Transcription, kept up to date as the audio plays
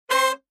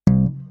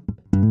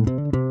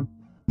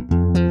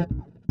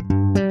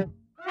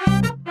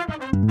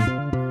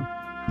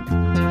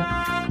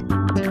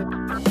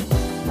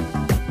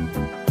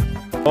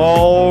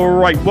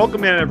right,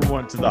 welcome in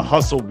everyone to the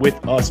Hustle With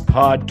Us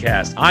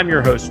podcast. I'm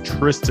your host,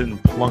 Tristan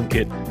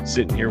Plunkett,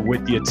 sitting here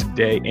with you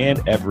today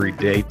and every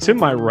day. To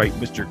my right,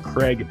 Mr.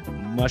 Craig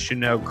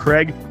Mushino.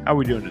 Craig, how are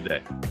we doing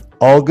today?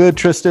 All good,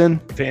 Tristan.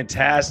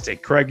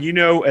 Fantastic. Craig, you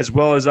know as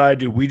well as I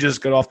do, we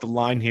just got off the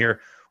line here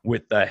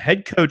with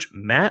head coach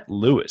Matt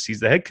Lewis. He's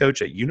the head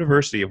coach at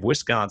University of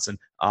Wisconsin,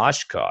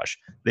 Oshkosh.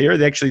 They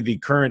are actually the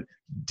current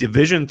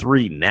Division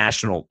III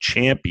national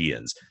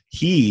champions.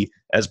 He,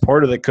 as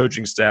part of the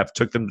coaching staff,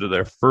 took them to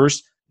their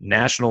first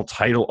national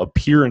title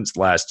appearance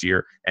last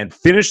year and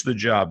finished the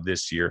job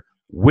this year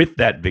with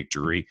that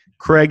victory.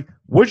 Craig,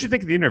 what did you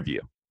think of the interview?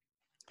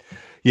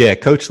 Yeah,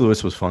 Coach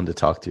Lewis was fun to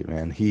talk to,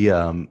 man. He,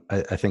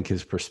 I think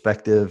his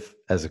perspective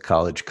as a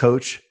college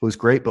coach was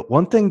great. But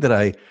one thing that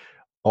I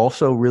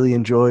also really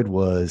enjoyed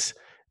was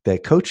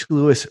that Coach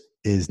Lewis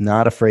is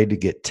not afraid to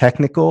get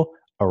technical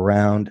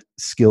around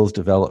skills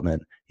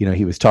development. You know,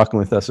 he was talking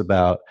with us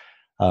about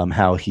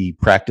how he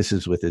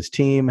practices with his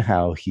team,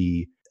 how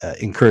he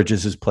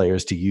encourages his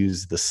players to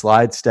use the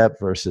slide step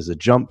versus a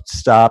jump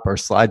stop, or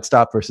slide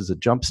stop versus a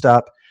jump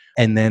stop,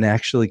 and then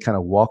actually kind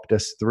of walked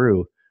us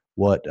through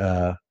what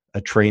a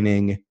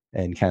training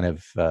and kind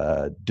of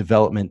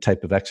development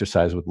type of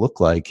exercise would look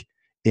like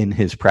in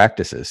his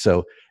practices.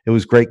 So it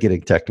was great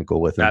getting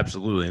technical with him.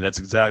 Absolutely. And that's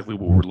exactly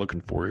what we're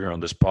looking for here on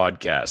this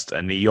podcast.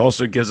 And he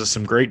also gives us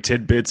some great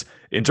tidbits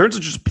in terms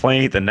of just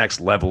playing at the next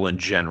level in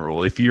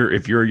general. If you're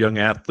a young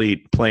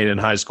athlete playing in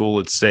high school,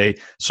 let's say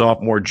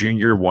sophomore,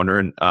 junior,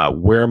 wondering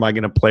where am I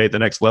going to play at the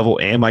next level?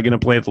 Am I going to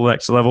play at the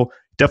next level?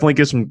 Definitely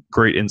gives some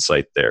great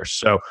insight there.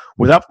 So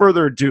without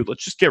further ado,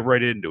 let's just get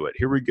right into it.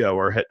 Here we go.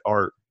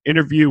 Our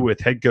interview with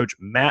head coach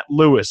Matt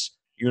Lewis,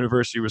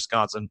 University of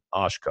Wisconsin,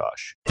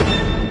 Oshkosh.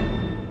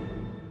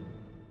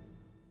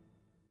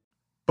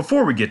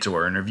 Before we get to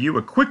our interview,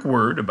 a quick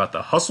word about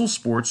the Hustle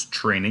Sports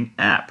Training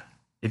app.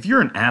 If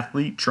you're an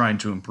athlete trying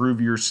to improve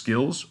your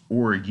skills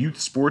or a youth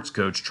sports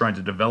coach trying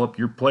to develop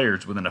your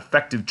players with an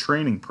effective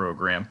training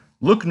program,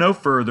 look no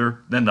further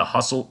than the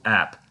Hustle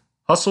app.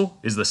 Hustle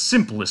is the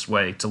simplest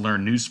way to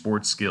learn new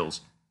sports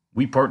skills.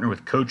 We partner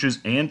with coaches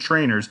and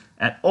trainers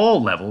at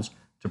all levels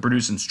to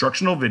produce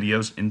instructional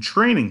videos and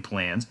training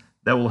plans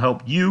that will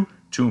help you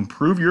to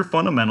improve your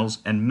fundamentals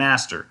and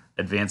master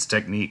advanced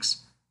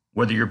techniques.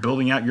 Whether you're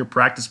building out your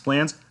practice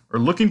plans or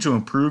looking to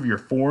improve your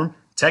form,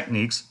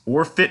 techniques,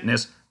 or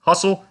fitness,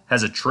 Hustle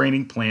has a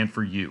training plan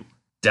for you.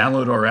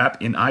 Download our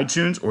app in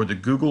iTunes or the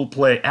Google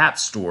Play App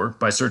Store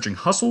by searching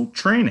Hustle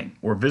Training,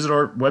 or visit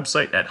our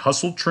website at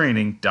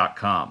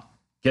hustletraining.com.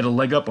 Get a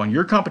leg up on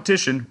your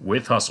competition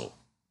with Hustle.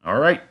 All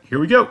right, here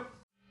we go.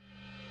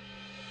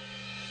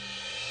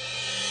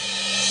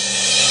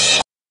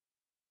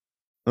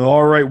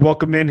 All right,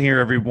 welcome in here,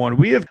 everyone.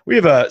 We have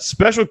a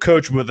special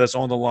coach with us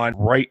on the line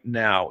right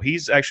now.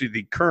 He's actually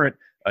the current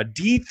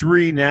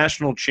D3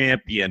 national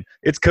champion.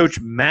 It's Coach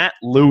Matt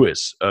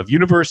Lewis of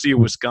University of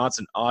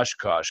Wisconsin,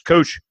 Oshkosh.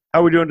 Coach, how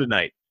are we doing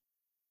tonight?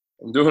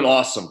 I'm doing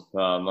awesome.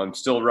 I'm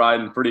still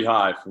riding pretty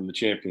high from the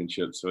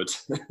championship, so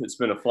it's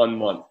been a fun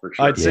month for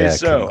sure. I'd say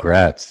so.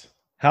 Congrats.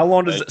 How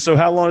long does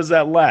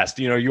that last?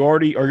 You know, are you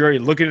already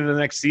looking at the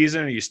next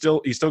season? Are you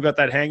still got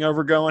that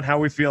hangover going? How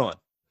are we feeling?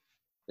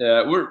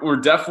 Yeah, we're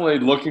definitely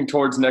looking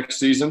towards next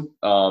season,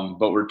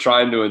 but we're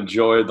trying to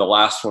enjoy the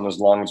last one as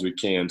long as we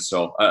can.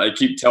 So I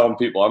keep telling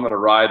people I'm going to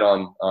ride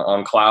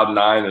on cloud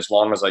nine as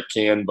long as I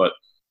can, but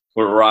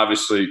we're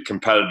obviously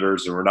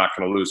competitors, and we're not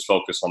going to lose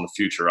focus on the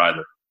future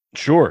either.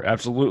 Sure,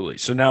 absolutely.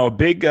 So now a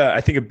big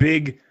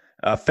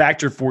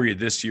factor for you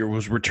this year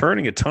was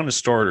returning a ton of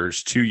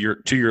starters to your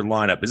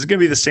lineup. Is it going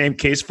to be the same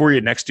case for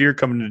you next year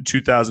coming into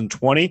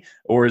 2020,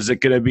 or is it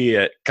going to be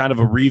a kind of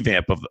a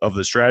revamp of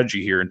the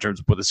strategy here in terms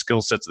of what the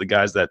skill sets of the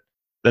guys that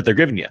they're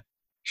giving you?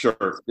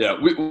 Sure. Yeah,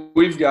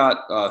 we've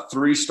got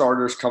 3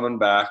 starters coming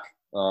back,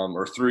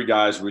 or 3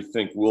 guys we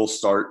think will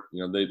start.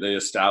 You know, they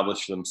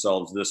established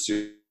themselves this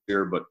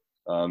year, but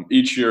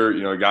each year,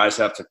 you know, guys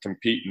have to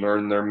compete and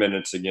earn their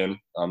minutes again.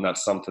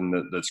 That's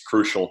something that's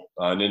crucial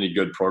in any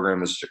good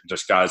program, is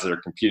just guys that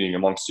are competing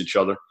amongst each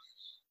other.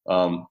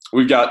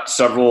 We've got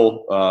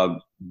several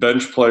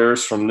bench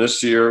players from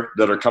this year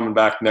that are coming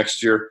back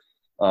next year.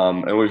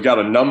 And we've got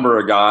a number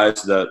of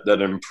guys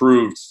that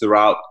improved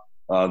throughout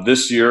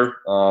this year.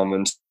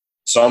 And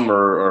some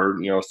are,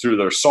 you know, through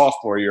their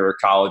sophomore year of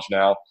college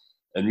now,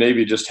 and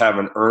maybe just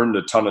haven't earned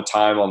a ton of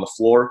time on the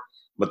floor,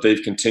 but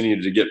they've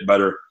continued to get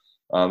better.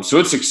 So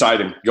it's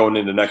exciting going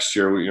into next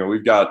year. You know,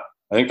 we've got,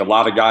 I think, a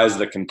lot of guys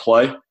that can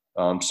play.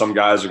 Some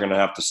guys are going to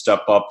have to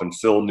step up and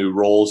fill new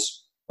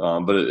roles,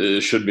 but it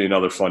should be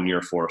another fun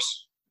year for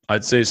us.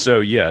 I'd say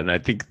so, yeah. And I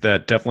think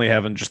that definitely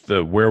having just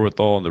the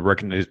wherewithal and the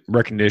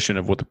recognition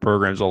of what the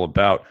program's all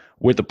about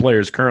with the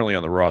players currently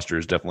on the roster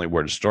is definitely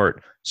where to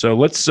start. So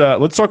let's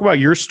talk about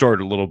your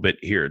start a little bit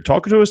here.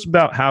 Talk to us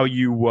about how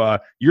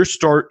your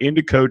start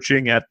into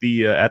coaching at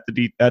the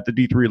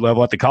D3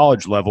 level, at the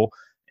college level.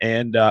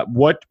 And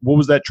what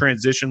was that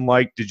transition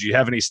like? Did you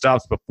have any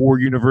stops before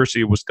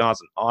University of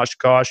Wisconsin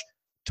Oshkosh?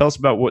 Tell us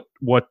about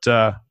what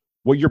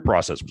your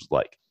process was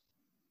like.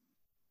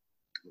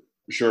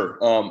 Sure.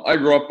 I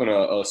grew up in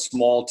a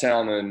small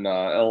town in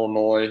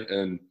Illinois,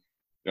 and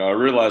I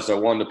realized I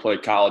wanted to play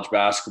college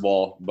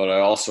basketball, but I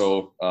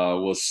also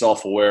was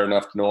self-aware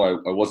enough to know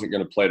I wasn't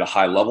going to play at a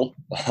high level.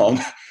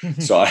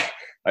 So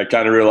I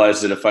kind of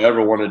realized that if I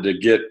ever wanted to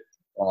get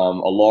a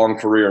long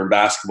career in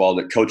basketball,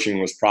 that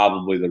coaching was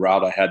probably the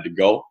route I had to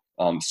go.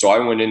 So I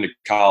went into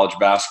college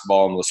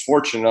basketball and was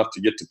fortunate enough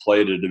to get to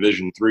play at a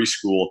Division III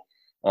school.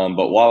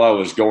 But while I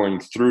was going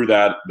through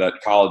that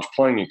college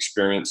playing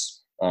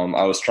experience,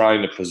 I was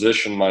trying to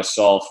position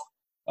myself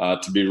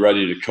to be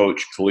ready to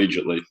coach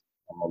collegiately.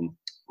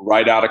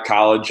 Right out of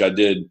college, I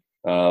did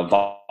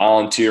a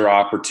volunteer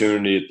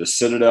opportunity at the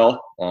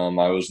Citadel.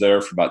 I was there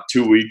for about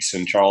 2 weeks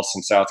in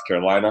Charleston, South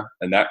Carolina,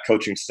 and that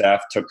coaching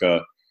staff took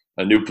a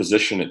new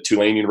position at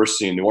Tulane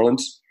University in New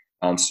Orleans.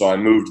 So I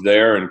moved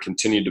there and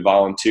continued to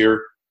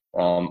volunteer.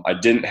 I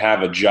didn't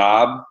have a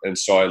job, and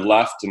so I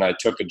left and I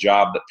took a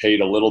job that paid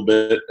a little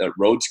bit at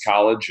Rhodes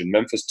College in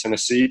Memphis,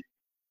 Tennessee.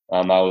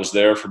 I was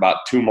there for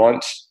about 2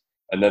 months,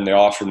 and then they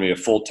offered me a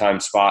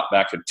full-time spot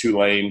back at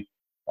Tulane.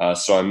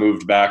 So I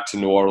moved back to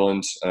New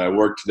Orleans, and I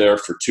worked there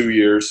for 2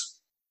 years.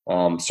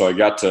 So I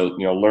got to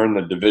learn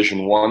the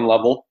Division I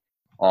level,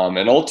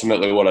 and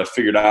ultimately what I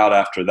figured out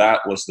after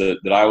that was that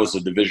I was a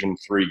Division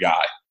III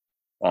guy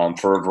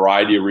for a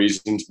variety of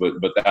reasons, but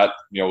that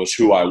was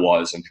who I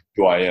was and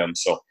who I am.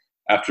 So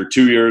after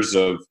 2 years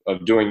of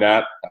doing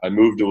that, I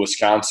moved to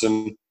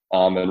Wisconsin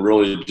and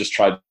really just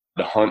tried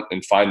to hunt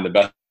and find the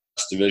best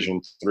Division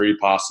III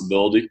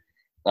possibility.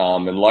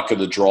 And luck of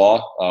the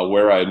draw,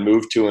 where I had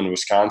moved to in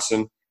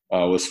Wisconsin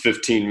was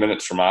 15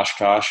 minutes from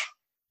Oshkosh,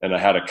 and I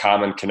had a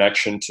common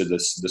connection to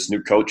this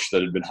new coach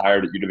that had been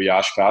hired at UW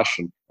Oshkosh,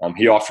 and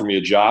he offered me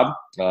a job.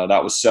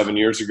 That was 7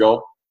 years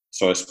ago.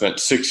 So I spent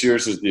 6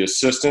 years as the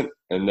assistant,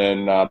 and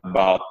then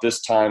about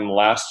this time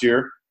last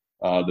year,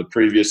 the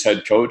previous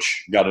head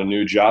coach got a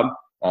new job,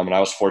 and I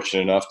was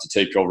fortunate enough to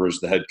take over as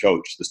the head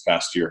coach this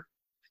past year.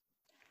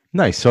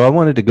 Nice. So I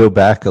wanted to go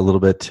back a little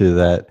bit to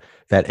that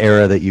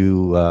era that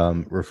you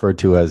referred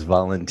to as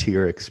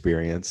volunteer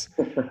experience.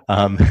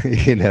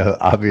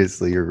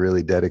 Obviously you're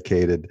really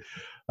dedicated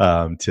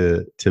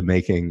to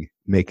making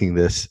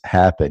this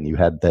happen. You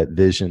had that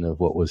vision of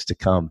what was to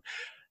come.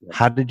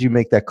 How did you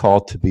make that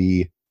call to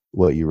be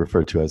what you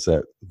referred to as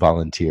a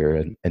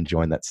volunteer and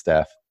join that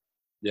staff?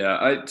 Yeah,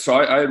 I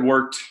had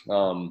worked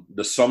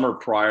the summer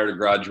prior to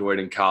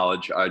graduating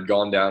college. I'd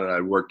gone down and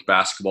I'd worked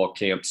basketball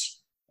camps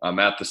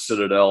at the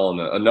Citadel and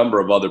a number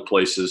of other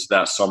places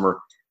that summer.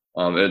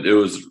 It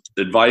was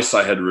advice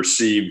I had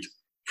received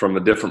from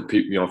a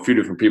few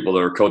different people that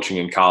were coaching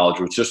in college,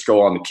 was just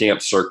go on the camp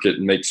circuit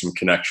and make some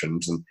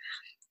connections. And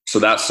so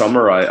that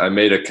summer I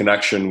made a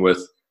connection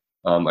with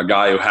a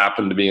guy who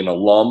happened to be an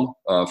alum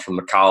from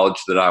the college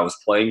that I was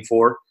playing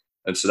for.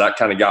 And so that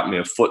kind of got me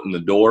a foot in the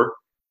door.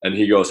 And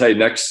he goes, hey,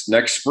 next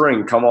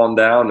spring, come on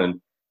down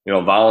and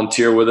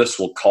volunteer with us.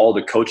 We'll call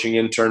the coaching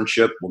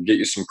internship. We'll get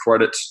you some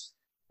credits.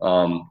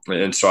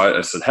 And so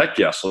I said, heck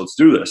yes, let's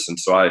do this. And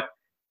so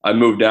I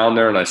moved down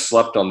there and I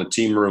slept on the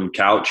team room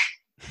couch.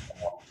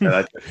 And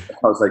I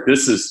was like,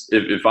 this is,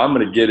 if I'm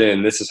going to get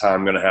in, this is how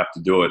I'm going to have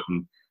to do it.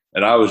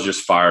 And I was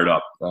just fired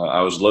up.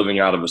 I was living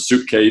out of a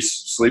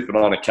suitcase, sleeping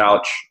on a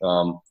couch.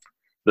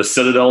 The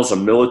Citadel is a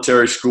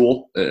military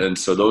school. And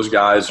so those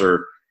guys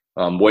are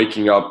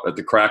waking up at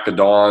the crack of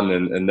dawn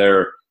and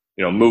they're,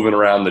 moving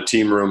around the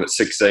team room at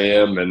 6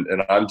 a.m. And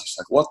I'm just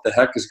like, what the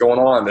heck is going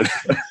on?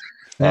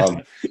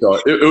 And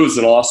so it was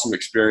an awesome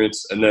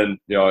experience. And then,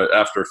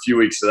 after a few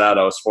weeks of that,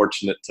 I was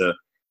fortunate to,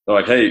 they're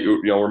like, hey,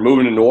 we're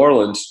moving to New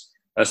Orleans.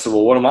 I said,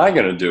 well, what am I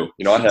going to do?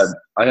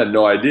 I had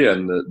no idea.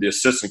 And the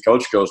assistant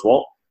coach goes,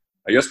 well,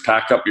 I guess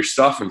pack up your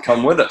stuff and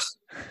come with us.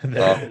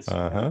 Then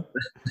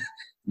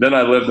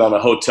I lived on a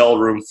hotel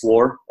room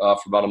floor for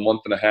about a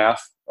month and a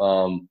half.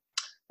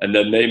 And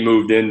then they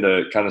moved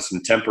into kind of some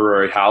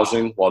temporary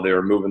housing while they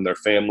were moving their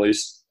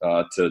families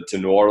to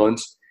New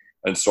Orleans.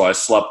 And so I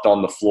slept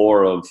on the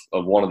floor of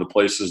one of the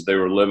places they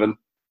were living.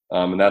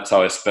 And that's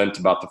how I spent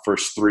about the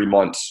first 3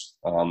 months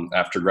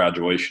after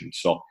graduation.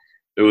 So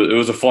it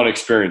was a fun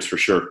experience for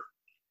sure.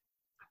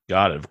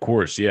 Got it. Of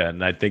course. Yeah.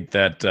 And I think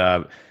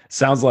that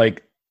sounds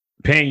like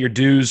paying your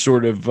dues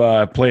sort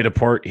of played a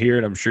part here.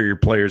 And I'm sure your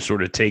players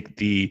sort of take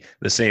the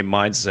same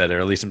mindset,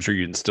 or at least I'm sure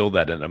you instilled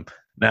that in them.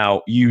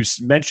 Now, you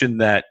mentioned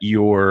that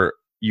your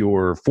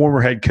former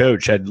head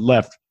coach had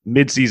left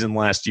midseason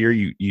last year.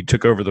 You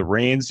took over the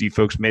reins. You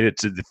folks made it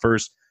to the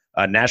first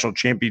national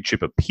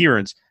championship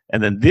appearance,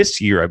 and then this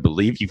year, I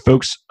believe you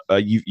folks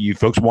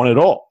won it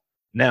all.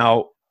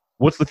 Now,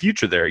 what's the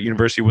future there?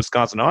 University of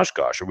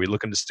Wisconsin-Oshkosh. Are we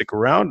looking to stick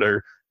around,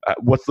 or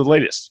what's the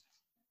latest?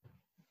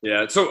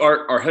 Yeah, so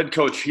our head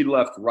coach, he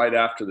left right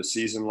after the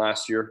season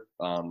last year.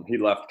 He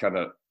left kind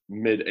of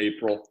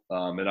mid-April,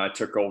 and I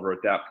took over at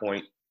that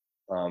point.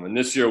 And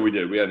this year we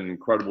did. We had an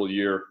incredible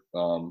year.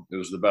 It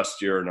was the best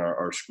year in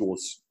our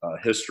school's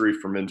history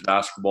for men's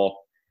basketball.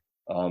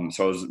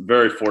 So I was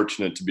very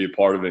fortunate to be a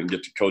part of it and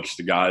get to coach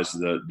the guys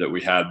that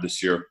we had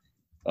this year.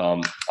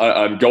 I'm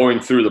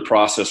going through the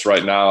process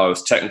right now. I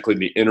was technically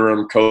the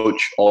interim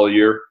coach all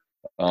year.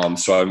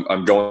 So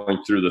I'm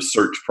going through the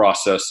search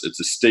process. It's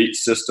a state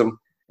system,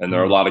 and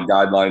there are a lot of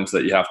guidelines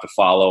that you have to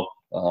follow.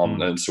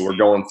 And so we're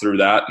going through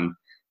that, and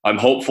I'm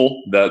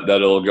hopeful that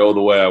it'll go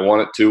the way I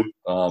want it to.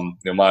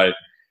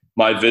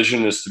 My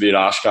vision is to be at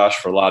Oshkosh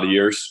for a lot of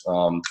years.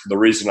 The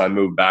reason I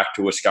moved back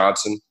to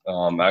Wisconsin,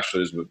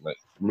 actually is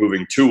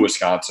moving to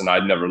Wisconsin.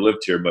 I'd never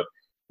lived here, but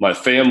my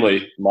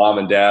family, mom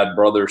and dad,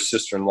 brother,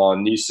 sister-in-law,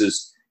 and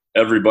nieces,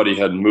 everybody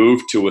had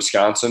moved to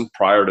Wisconsin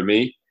prior to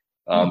me.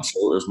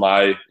 So it was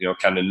my,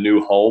 kind of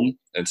new home.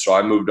 And so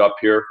I moved up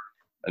here,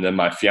 and then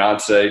my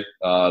fiance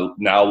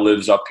now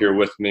lives up here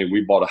with me.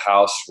 We bought a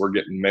house. We're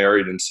getting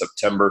married in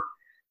September.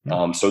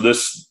 So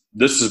this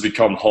has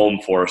become home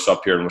for us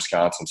up here in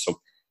Wisconsin. So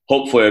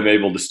hopefully I'm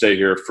able to stay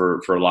here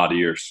for a lot of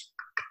years.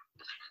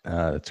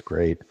 That's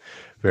great.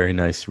 Very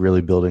nice.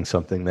 Really building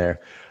something there.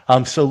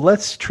 So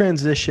let's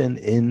transition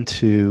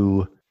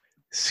into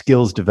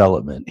skills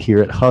development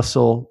here at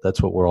Hustle.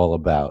 That's what we're all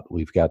about.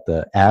 We've got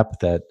the app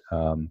that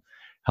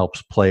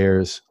helps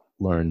players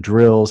learn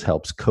drills,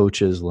 helps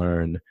coaches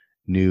learn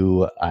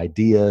new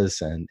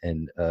ideas,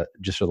 and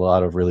just a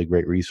lot of really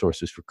great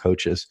resources for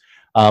coaches.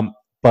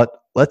 But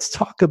let's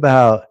talk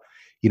about,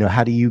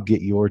 how do you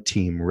get your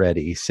team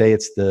ready? Say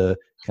it's the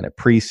kind of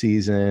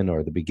preseason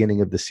or the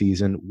beginning of the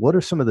season. What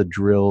are some of the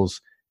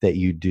drills that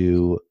you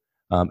do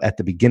at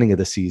the beginning of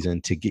the season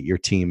to get your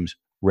teams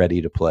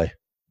ready to play?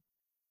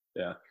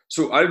 Yeah.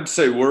 So I'd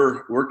say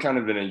we're kind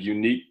of in a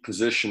unique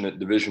position at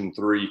Division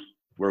III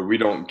where we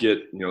don't get,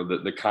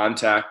 the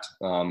contact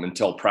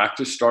until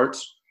practice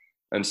starts.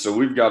 And so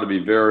we've got to be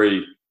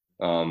very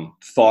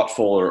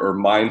thoughtful or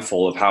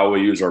mindful of how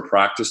we use our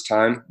practice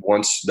time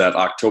once that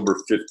October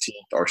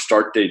 15th, our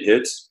start date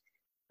hits.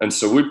 And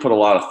so we put a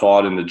lot of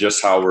thought into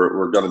just how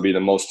we're going to be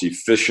the most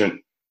efficient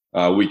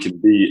we can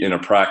be in a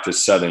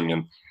practice setting.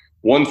 And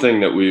one thing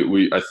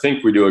that I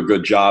think we do a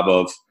good job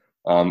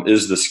of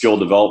is the skill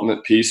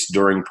development piece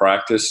during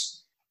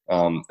practice.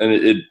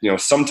 And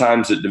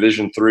sometimes at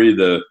Division III,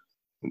 the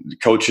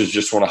coaches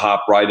just want to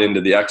hop right into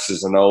the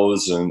X's and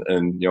O's and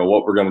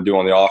what we're going to do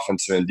on the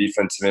offensive and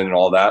defensive end and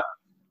all that.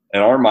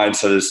 And our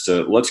mindset is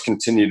let's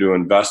continue to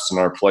invest in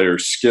our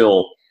players'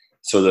 skill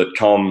so that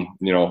come,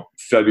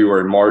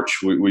 February, March,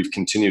 we've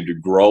continued to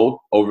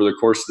grow over the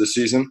course of the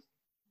season.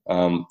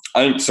 I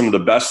think some of the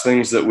best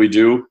things that we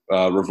do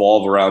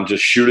revolve around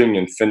just shooting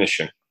and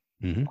finishing.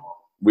 Mm-hmm.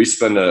 We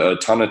spend a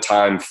ton of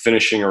time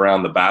finishing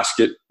around the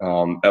basket,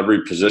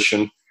 every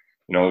position,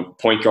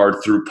 point guard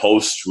through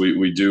post.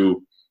 We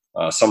do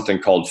something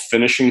called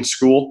finishing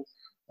school.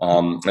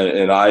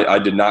 And I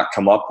did not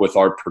come up with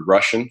our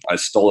progression. I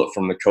stole it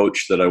from the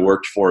coach that I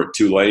worked for at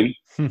Tulane.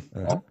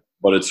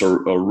 But it's a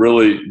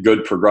really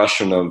good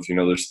progression of,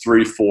 there's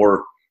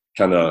 3-4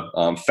 kind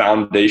of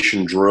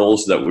foundation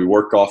drills that we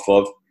work off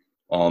of.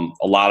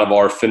 A lot of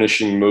our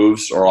finishing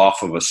moves are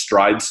off of a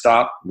stride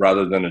stop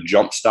rather than a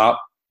jump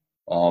stop.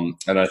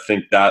 And I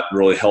think that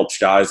really helps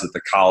guys at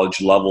the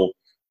college level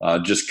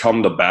just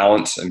come to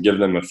balance and give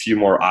them a few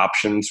more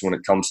options when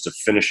it comes to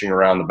finishing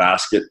around the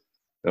basket.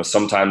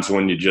 Sometimes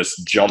when you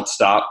just jump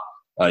stop,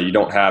 you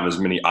don't have as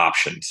many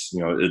options.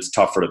 It's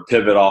tougher to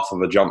pivot off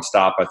of a jump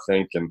stop, I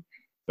think. And,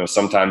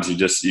 sometimes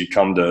you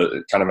come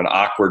to kind of an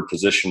awkward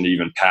position to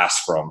even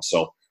pass from.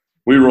 So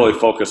we really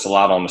focus a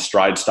lot on the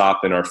stride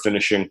stop in our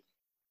finishing.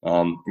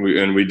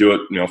 We do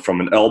it, from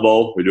an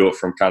elbow. We do it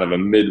from kind of a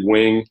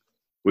mid-wing.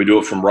 We do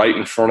it from right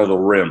in front of the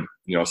rim.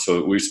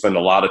 So we spend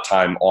a lot of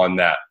time on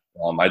that.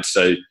 I'd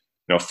say,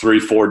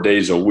 3-4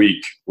 days a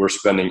week, we're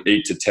spending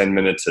 8 to 10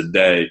 minutes a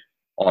day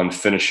on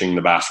finishing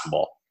the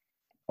basketball.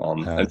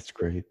 That's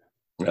great.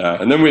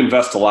 And then we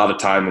invest a lot of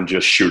time in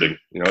just shooting.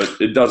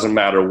 It doesn't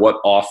matter what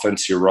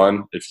offense you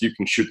run. If you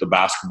can shoot the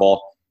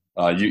basketball,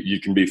 you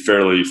can be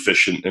fairly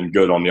efficient and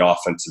good on the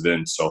offensive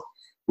end. So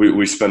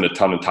we spend a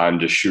ton of time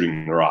just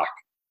shooting the rock.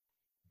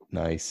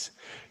 Nice.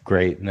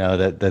 Great. No,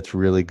 that's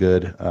really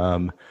good.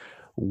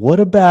 What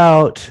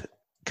about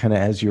kind of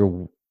as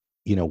you're,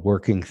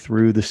 working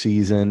through the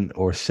season,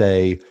 or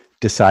say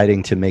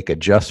deciding to make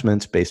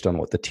adjustments based on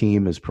what the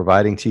team is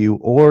providing to you,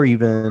 or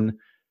even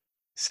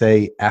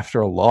say after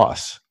a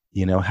loss,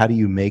 how do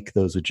you make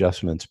those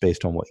adjustments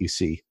based on what you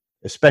see,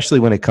 especially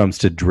when it comes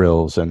to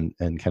drills and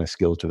kind of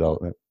skills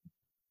development?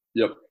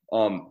 Yep.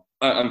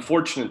 I'm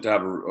fortunate to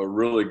have a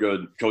really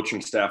good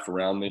coaching staff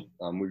around me.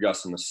 We've got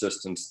some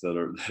assistants that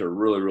are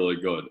really, really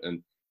good.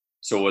 And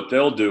so what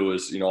they'll do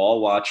is,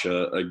 I'll watch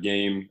a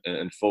game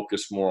and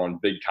focus more on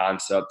big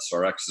concepts,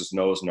 our X's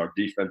and O's and our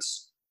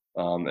defense,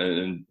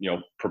 and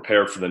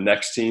prepare for the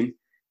next team.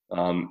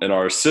 And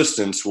our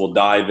assistants will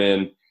dive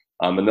in,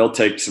 and they'll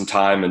take some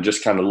time and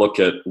just kind of look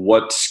at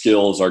what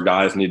skills our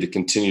guys need to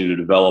continue to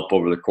develop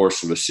over the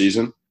course of a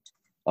season.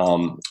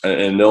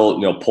 And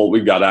they'll pull.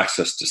 We've got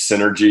access to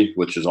Synergy,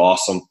 which is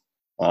awesome.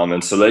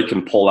 And so they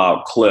can pull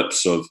out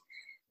clips of,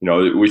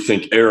 we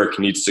think Eric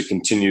needs to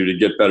continue to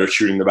get better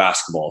shooting the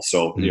basketball.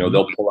 So,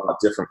 they'll pull out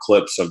different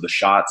clips of the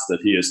shots that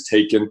he has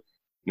taken.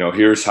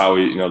 Here's how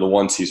he, the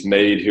ones he's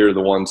made, here are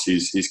the ones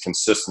he's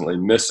consistently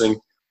missing.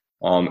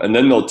 And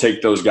then they'll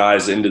take those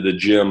guys into the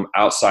gym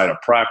outside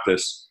of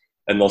practice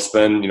and they'll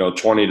spend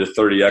 20 to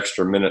 30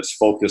 extra minutes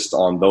focused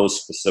on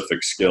those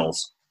specific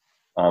skills.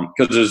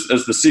 Because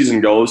as the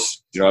season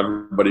goes,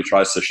 everybody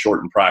tries to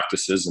shorten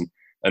practices,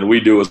 and we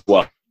do as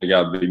well. You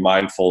got to be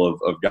mindful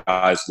of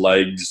guys'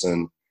 legs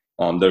and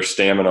their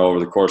stamina over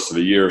the course of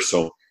a year.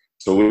 So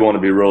we want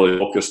to be really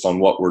focused on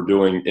what we're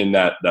doing in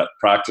that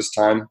practice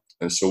time.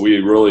 And so we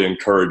really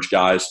encourage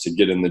guys to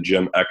get in the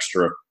gym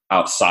extra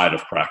outside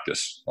of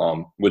practice,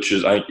 which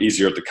is, I think,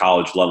 easier at the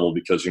college level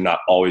because you're not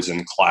always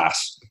in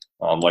class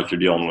like you're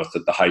dealing with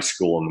at the high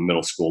school and the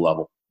middle school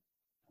level.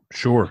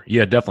 Sure.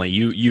 Yeah, definitely.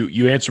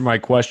 You answered my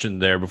question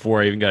there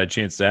before I even got a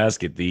chance to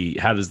ask it.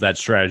 How does that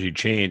strategy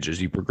change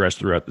as you progress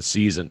throughout the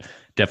season?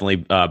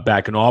 Definitely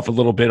backing off a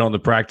little bit on the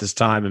practice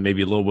time and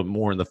maybe a little bit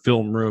more in the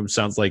film room.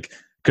 Sounds like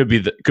could be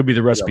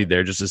the recipe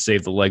there just to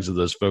save the legs of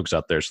those folks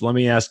out there. So let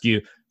me ask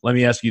you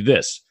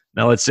this.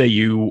 Now, let's say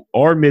you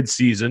are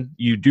mid-season.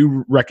 You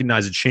do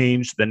recognize a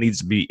change that needs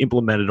to be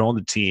implemented on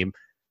the team.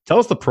 Tell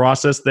us the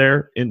process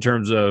there in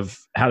terms of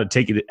how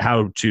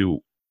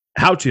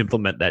to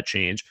implement that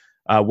change.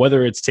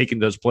 Whether it's taking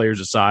those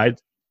players aside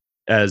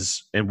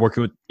and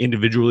working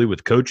individually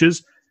with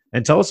coaches,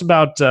 and tell us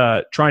about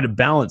trying to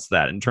balance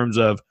that in terms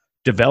of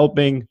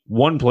developing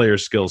one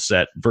player's skill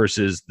set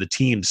versus the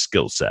team's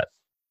skill set.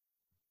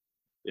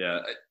 Yeah,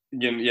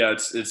 again,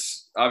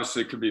 it's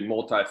obviously it could be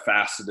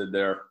multifaceted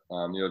there.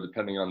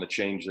 Depending on the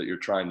change that you're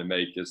trying to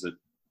make, is it,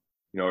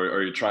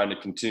 are you trying to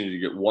continue to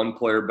get one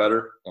player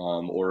better,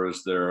 or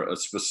is there a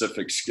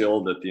specific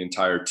skill that the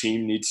entire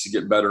team needs to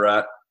get better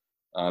at?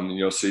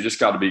 So you just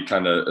got to be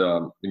kind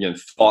of, again,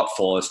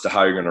 thoughtful as to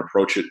how you're going to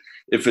approach it.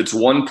 If it's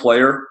one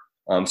player,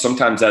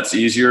 sometimes that's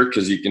easier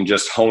because you can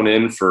just hone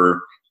in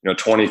for,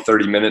 20,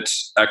 30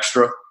 minutes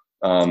extra,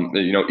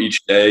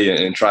 each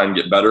day and try and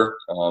get better.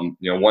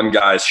 One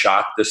guy's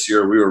shot this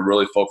year, we were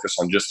really focused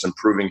on just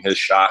improving his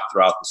shot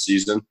throughout the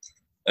season.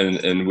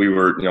 And we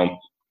were,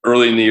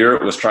 early in the year,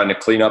 it was trying to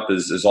clean up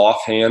his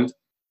offhand.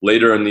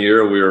 Later in the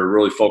year, we were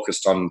really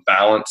focused on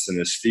balance and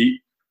his feet.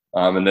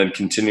 And then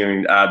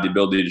continuing to add the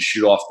ability to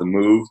shoot off the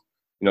move.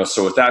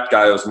 So with that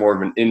guy, it was more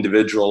of an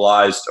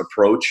individualized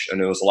approach, and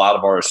it was a lot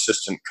of our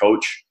assistant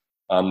coach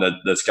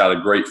that's got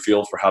a great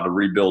feel for how to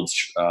rebuild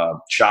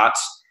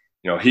shots.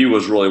 He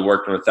was really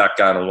working with that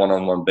guy on a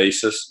one-on-one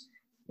basis.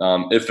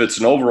 If it's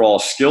an overall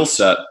skill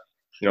set,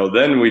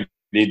 then we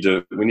need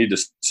to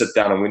sit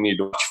down and we need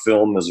to watch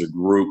film as a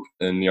group.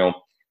 And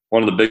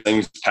one of the big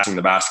things is passing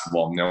the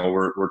basketball.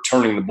 We're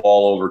turning the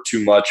ball over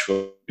too much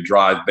when we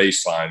drive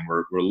baseline.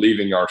 We're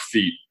leaving our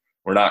feet.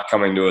 We're not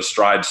coming to a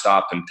stride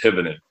stop and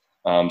pivoting.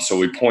 So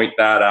we point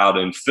that out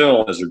in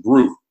film as a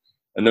group,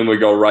 and then we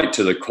go right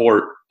to the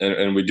court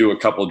and we do a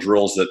couple of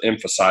drills that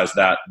emphasize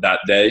that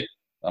day.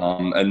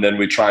 And then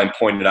we try and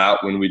point it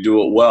out when we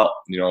do it well.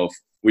 If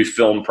we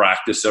film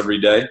practice every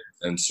day,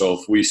 and so if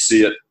we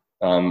see it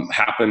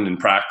happen in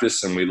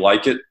practice and we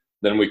like it,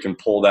 then we can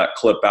pull that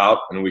clip out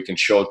and we can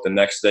show it the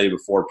next day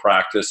before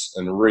practice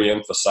and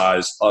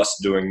re-emphasize us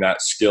doing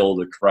that skill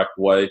the correct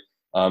way.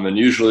 And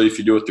usually if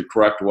you do it the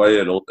correct way,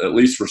 it'll at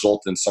least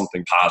result in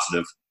something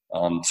positive.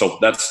 So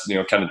that's,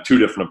 kind of two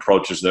different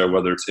approaches there,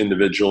 whether it's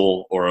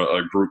individual or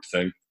a group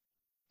thing.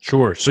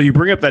 Sure. So you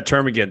bring up that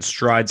term again,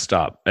 stride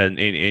stop, and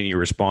in your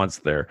response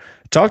there.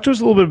 Talk to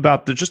us a little bit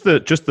about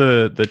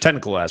the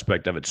technical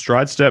aspect of it.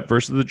 Stride step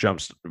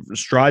versus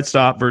stride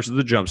stop versus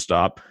the jump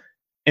stop.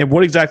 And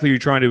what exactly are you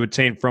trying to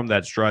attain from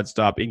that stride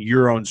stop in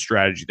your own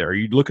strategy there? Are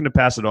you looking to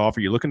pass it off? Are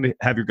you looking to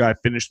have your guy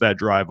finish that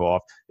drive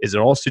off? Is it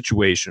all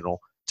situational?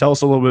 Tell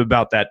us a little bit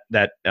about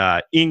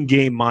that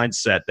in-game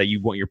mindset that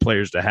you want your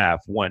players to have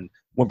when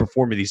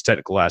performing these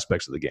technical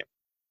aspects of the game.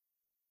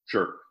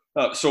 Sure.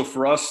 So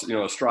for us,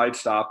 a stride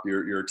stop,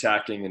 you're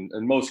attacking,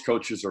 and most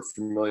coaches are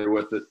familiar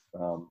with it.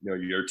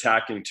 You're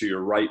attacking to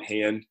your right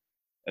hand,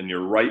 and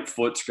your right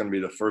foot's going to be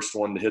the first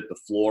one to hit the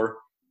floor,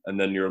 and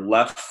then your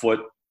left foot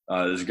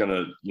is going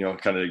to,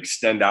 kind of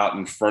extend out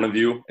in front of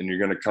you, and you're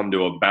going to come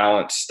to a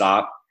balanced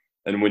stop.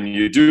 And when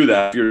you do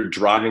that, if you're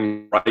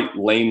driving right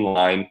lane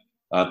line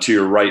to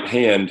your right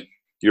hand,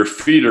 your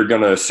feet are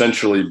going to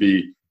essentially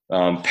be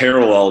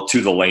parallel to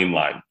the lane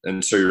line.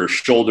 And so your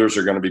shoulders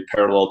are going to be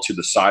parallel to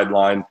the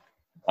sideline.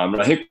 And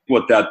I think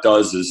what that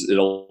does is it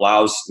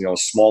allows, a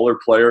smaller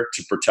player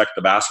to protect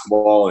the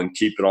basketball and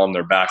keep it on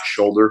their back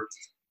shoulder.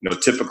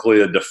 Typically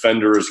a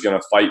defender is going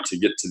to fight to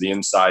get to the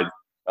inside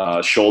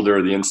shoulder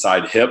or the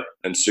inside hip.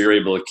 And so you're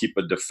able to keep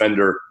a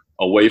defender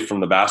away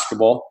from the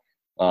basketball.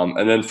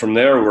 And then from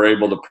there, we're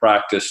able to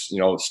practice,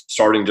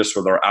 starting just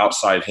with our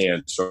outside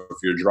hand. So if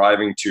you're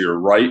driving to your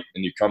right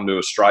and you come to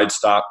a stride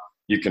stop,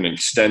 you can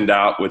extend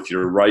out with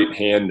your right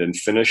hand and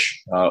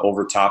finish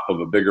over top of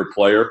a bigger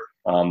player.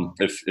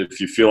 If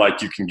you feel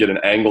like you can get an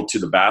angle to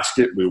the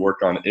basket, we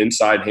work on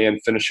inside hand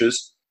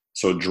finishes.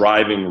 So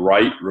driving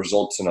right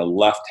results in a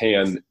left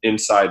hand,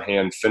 inside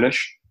hand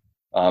finish.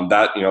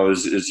 That,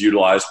 is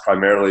utilized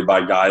primarily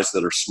by guys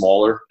that are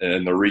smaller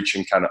and they're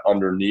reaching kind of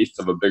underneath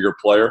of a bigger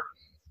player.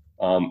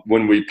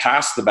 When we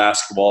pass the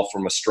basketball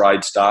from a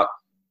stride stop,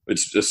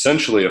 it's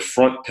essentially a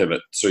front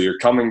pivot. So you're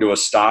coming to a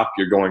stop,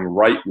 you're going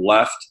right,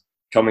 left,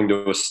 coming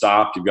to a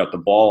stop. You've got the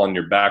ball on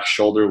your back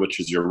shoulder, which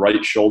is your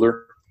right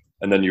shoulder,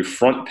 and then you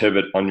front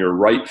pivot on your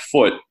right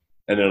foot,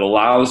 and it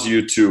allows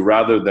you to,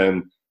 rather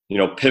than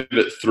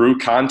pivot through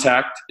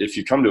contact, if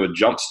you come to a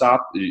jump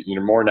stop,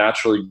 you're more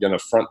naturally going to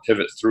front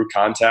pivot through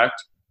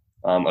contact.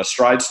 A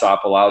stride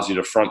stop allows you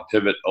to front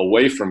pivot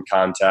away from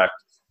contact,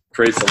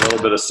 creates a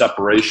little bit of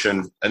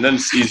separation, and then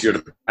it's easier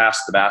to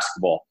pass the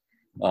basketball.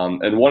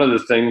 And one of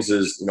the things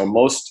is,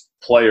 most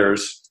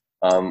players,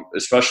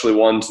 especially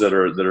ones that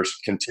are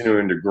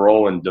continuing to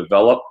grow and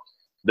develop,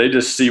 they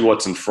just see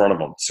what's in front of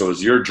them. So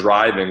as you're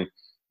driving,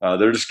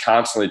 they're just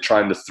constantly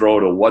trying to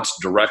throw to what's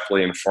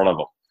directly in front of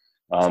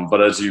them.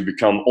 But as you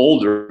become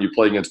older, you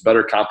play against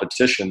better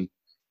competition.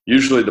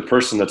 Usually the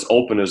person that's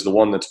open is the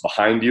one that's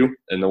behind you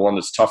and the one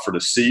that's tougher to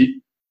see.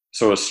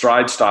 So a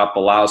stride stop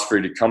allows for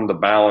you to come to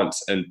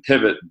balance and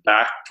pivot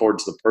back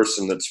towards the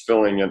person that's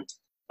filling it,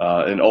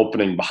 an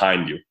opening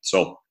behind you.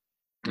 So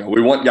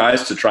we want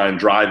guys to try and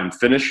drive and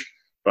finish,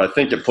 but I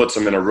think it puts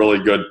them in a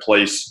really good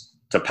place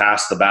to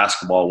pass the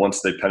basketball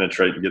once they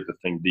penetrate and get the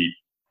thing deep.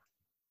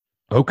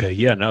 Okay,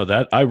 yeah, no,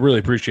 that I really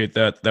appreciate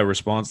that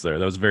response there.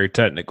 That was very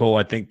technical.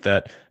 I think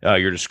that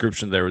your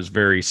description there was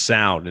very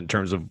sound in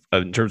terms of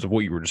what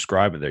you were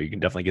describing there. You can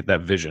definitely get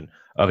that vision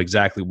of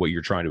exactly what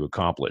you're trying to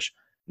accomplish.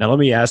 Now, let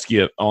me ask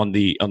you on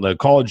the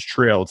college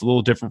trail. It's a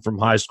little different from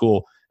high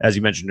school, as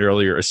you mentioned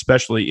earlier,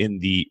 especially in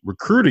the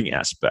recruiting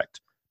aspect.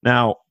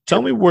 Now,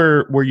 tell me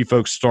where you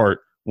folks start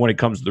when it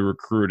comes to the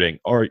recruiting.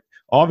 Or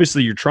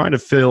obviously, you're trying to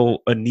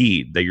fill a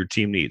need that your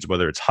team needs,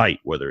 whether it's height,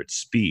 whether it's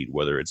speed,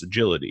 whether it's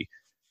agility.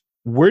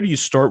 Where do you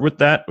start with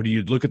that? Or do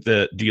you look at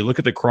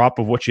the crop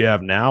of what you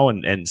have now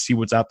and see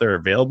what's out there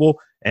available?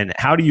 And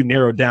how do you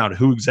narrow down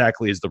who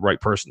exactly is the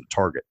right person to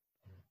target?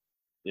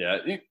 Yeah,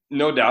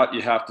 no doubt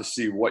you have to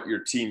see what your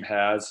team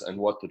has and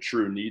what the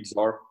true needs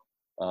are.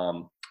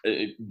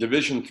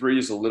 Division III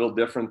is a little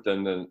different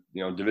than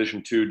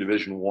Division II,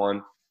 Division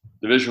I.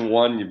 Division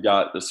I, you've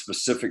got a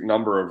specific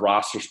number of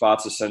roster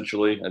spots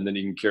essentially, and then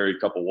you can carry a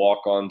couple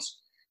walk-ons.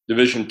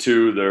 Division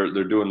II,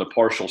 they're doing the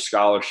partial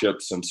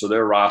scholarships, and so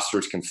their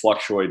rosters can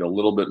fluctuate a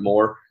little bit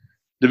more.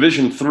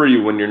 Division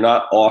III, when you're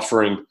not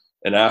offering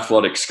an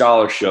athletic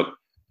scholarship,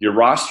 your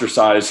roster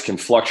size can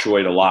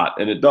fluctuate a lot,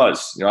 and it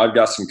does. I've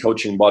got some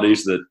coaching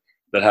buddies that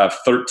have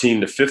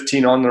 13 to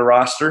 15 on their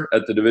roster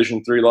at the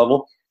Division III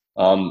level.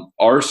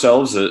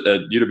 Ourselves at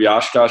UW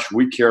Oshkosh,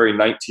 we carry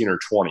 19 or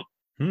 20.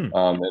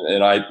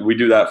 We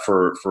do that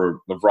for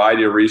a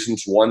variety of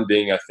reasons. One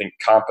being, I think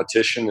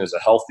competition is a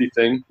healthy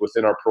thing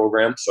within our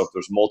program. So if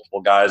there's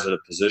multiple guys at a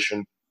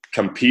position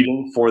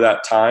competing for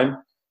that time,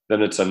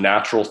 then it's a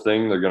natural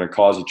thing. They're going to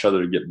cause each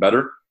other to get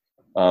better.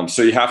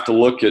 So you have to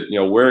look at,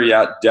 where are you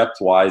at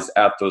depth-wise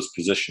at those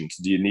positions?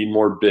 Do you need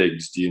more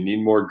bigs? Do you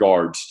need more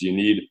guards? Do you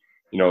need,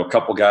 a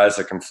couple guys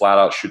that can flat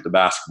out shoot the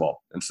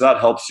basketball? And so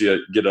that helps you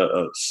get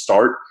a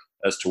start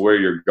as to where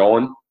you're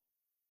going.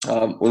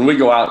 When we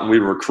go out and we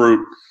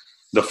recruit,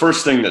 the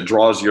first thing that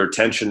draws your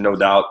attention, no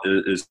doubt,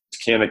 is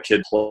can a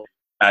kid play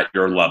at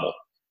your level?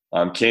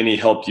 Can he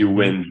help you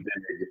win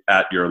big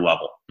at your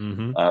level?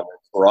 Mm-hmm.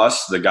 For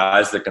us, the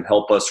guys that can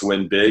help us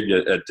win big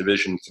at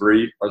Division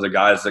III are the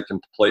guys that can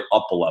play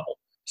up a level.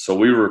 So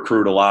we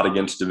recruit a lot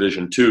against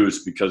Division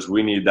IIs because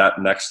we need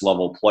that next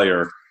level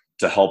player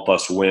to help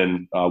us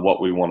win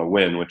what we want to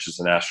win, which is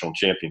the national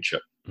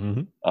championship.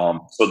 Mm-hmm.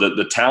 So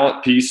the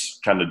talent piece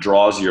kind of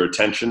draws your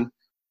attention.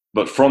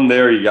 But from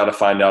there, you got to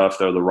find out if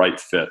they're the right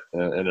fit.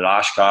 And at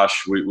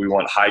Oshkosh, we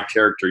want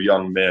high-character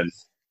young men.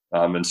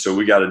 And so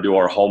we got to do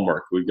our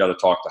homework. We've got to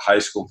talk to high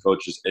school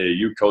coaches,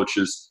 AAU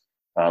coaches.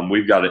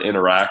 We've got to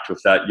interact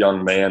with that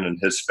young man and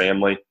his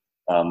family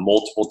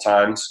multiple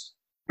times.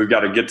 We've got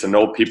to get to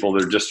know people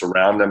that are just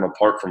around them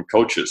apart from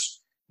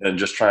coaches and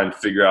just try and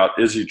figure out,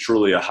 is he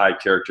truly a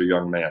high-character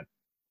young man?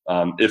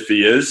 If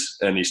he is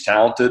and he's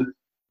talented,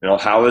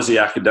 how is he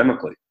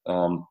academically?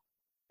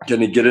 Can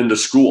he get into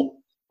school?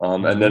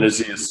 And then is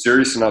he a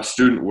serious enough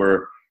student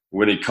where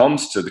when he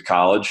comes to the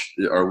college,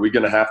 are we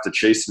going to have to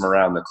chase him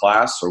around the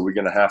class? Or are we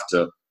going to have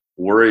to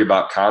worry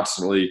about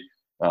constantly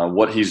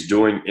what he's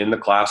doing in the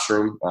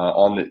classroom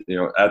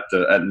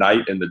at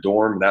night in the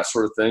dorm and that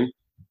sort of thing?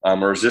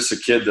 Or is this a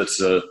kid that's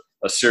a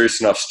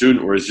serious enough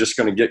student where he's just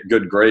going to get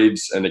good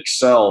grades and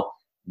excel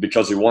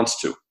because he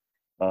wants to?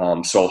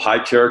 So high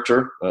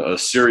character, a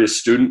serious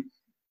student.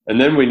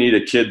 And then we need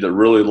a kid that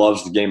really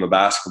loves the game of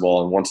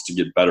basketball and wants to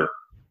get better.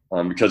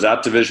 Because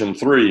at Division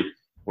III,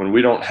 when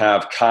we don't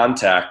have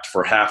contact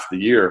for half the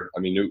year,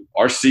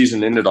 our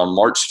season ended on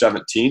March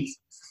 17th,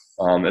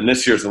 and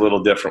this year's a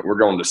little different. We're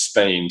going to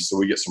Spain, so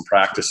we get some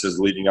practices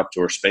leading up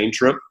to our Spain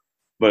trip.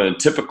 But in a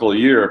typical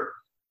year,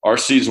 our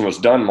season was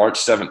done March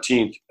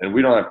 17th, and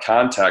we don't have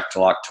contact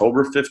till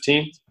October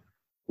 15th.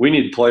 We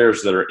need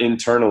players that are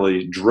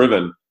internally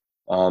driven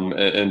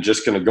and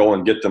just going to go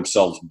and get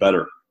themselves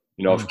better.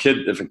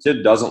 If a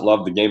kid doesn't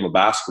love the game of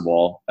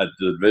basketball at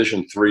the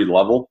Division III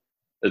level,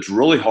 it's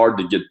really hard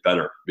to get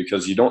better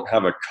because you don't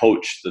have a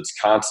coach that's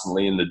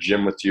constantly in the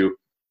gym with you.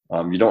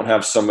 You don't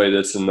have somebody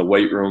that's in the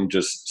weight room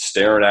just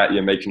staring at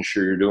you, making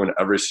sure you're doing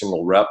every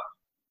single rep.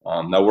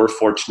 Now, we're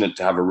fortunate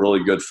to have a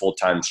really good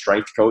full-time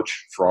strength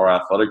coach for our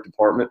athletic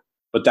department,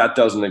 but that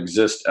doesn't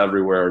exist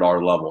everywhere at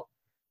our level.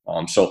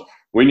 So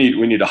we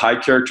need a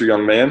high-character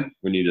young man.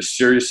 We need a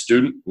serious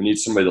student. We need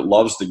somebody that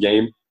loves the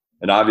game,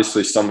 and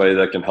obviously somebody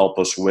that can help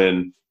us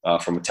win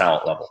from a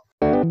talent level.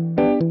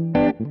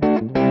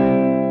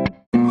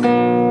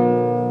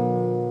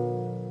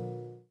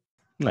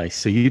 Nice.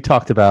 So you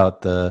talked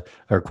about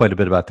quite a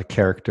bit about the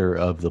character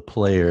of the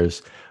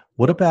players.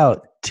 What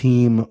about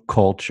team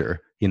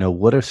culture?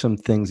 What are some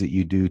things that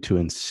you do to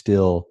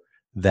instill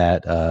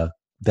that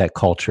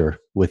culture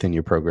within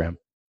your program?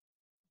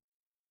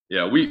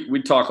 Yeah,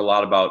 we talk a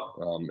lot about,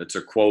 it's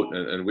a quote,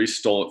 and we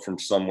stole it from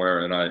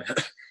somewhere, and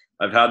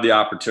I've had the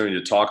opportunity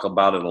to talk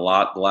about it a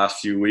lot the last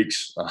few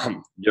weeks.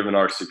 Given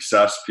our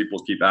success, people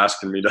keep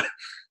asking me to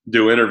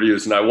do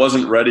interviews, and I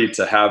wasn't ready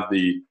to have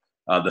the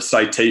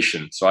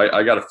citation. So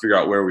I got to figure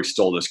out where we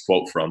stole this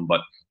quote from.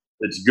 But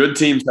it's good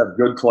teams have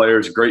good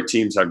players, great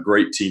teams have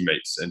great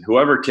teammates. And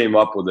whoever came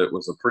up with it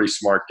was a pretty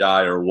smart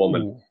guy or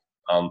woman,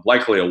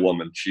 likely a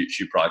woman. She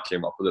probably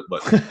came up with it.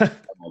 But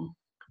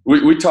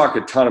we talk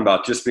a ton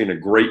about just being a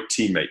great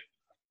teammate.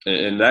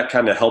 And that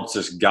kind of helps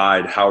us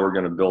guide how we're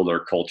going to build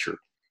our culture.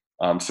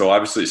 So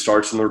obviously it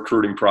starts in the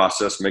recruiting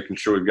process, making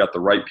sure we've got the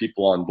right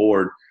people on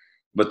board.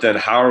 But then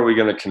how are we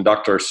going to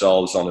conduct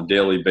ourselves on a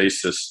daily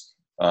basis,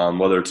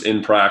 whether it's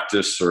in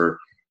practice or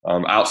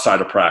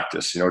outside of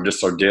practice,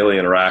 just our daily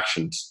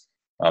interactions.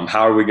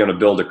 How are we going to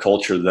build a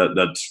culture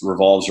that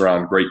revolves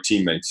around great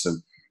teammates?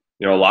 And,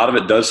 a lot of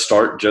it does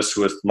start just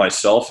with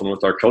myself and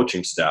with our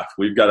coaching staff.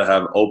 We've got to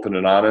have open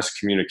and honest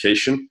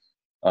communication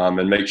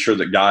and make sure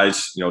that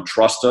guys,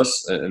 trust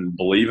us and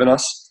believe in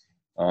us.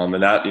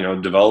 And that, you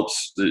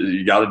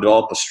got to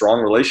develop a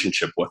strong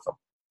relationship with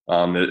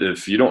them.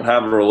 If you don't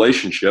have a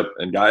relationship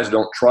and guys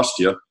don't trust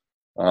you,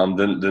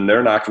 then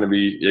they're not going to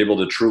be able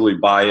to truly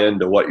buy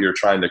into what you're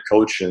trying to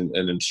coach and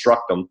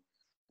instruct them.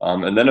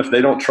 And then if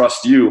they don't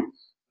trust you,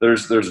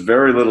 there's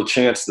very little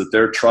chance that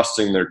they're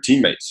trusting their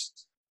teammates.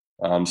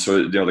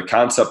 So the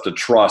concept of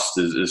trust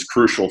is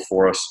crucial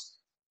for us.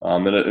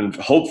 And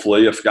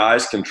hopefully if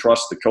guys can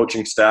trust the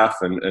coaching staff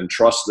and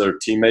trust their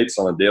teammates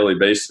on a daily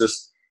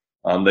basis,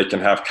 they can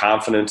have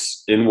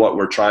confidence in what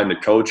we're trying to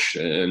coach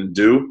and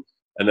do.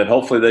 And then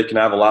hopefully they can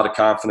have a lot of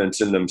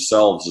confidence in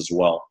themselves as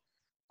well.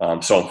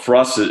 So for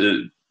us,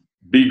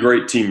 be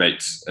great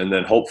teammates, and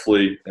then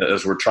hopefully,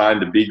 as we're trying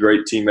to be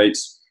great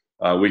teammates,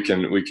 we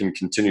can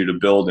continue to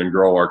build and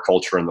grow our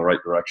culture in the right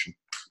direction.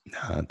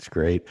 That's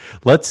great.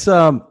 Let's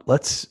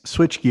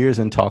switch gears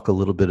and talk a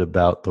little bit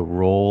about the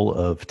role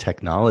of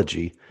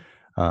technology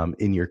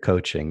in your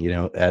coaching.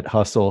 At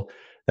Hustle,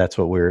 that's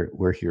what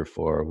we're here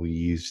for. We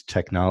use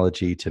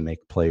technology to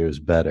make players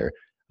better,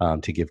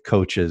 to give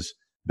coaches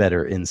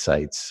better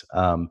insights.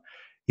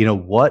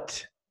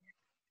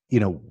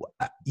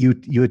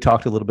 You had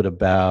talked a little bit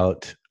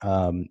about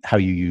how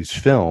you use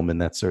film,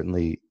 and that's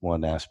certainly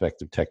one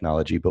aspect of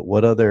technology. But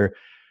what other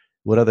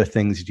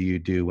things do you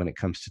do when it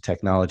comes to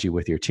technology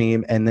with your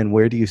team? And then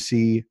where do you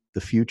see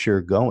the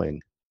future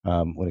going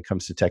when it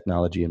comes to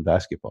technology in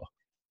basketball?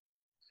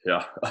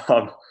 Yeah,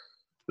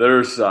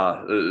 there's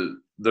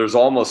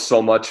almost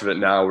so much of it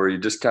now where you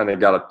just kind of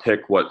got to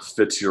pick what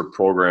fits your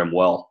program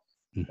well,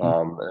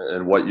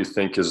 and what you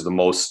think is the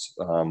most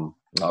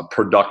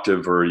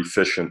productive or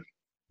efficient.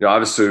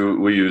 Obviously,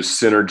 we use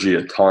Synergy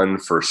a ton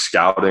for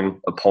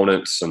scouting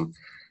opponents, and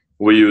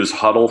we use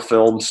Huddle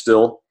film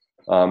still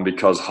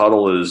because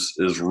Huddle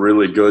is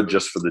really good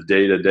just for the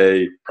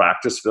day-to-day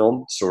practice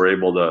film. So we're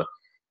able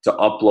to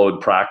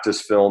upload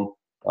practice film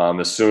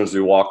as soon as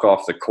we walk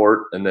off the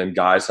court, and then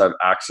guys have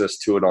access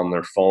to it on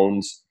their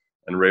phones,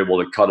 and we're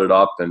able to cut it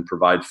up and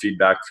provide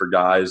feedback for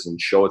guys and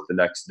show it the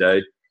next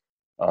day.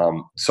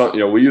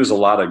 So we use a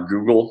lot of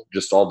Google,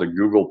 just all the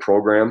Google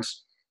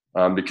programs.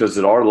 Because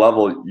at our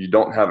level, you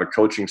don't have a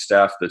coaching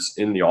staff that's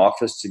in the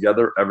office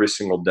together every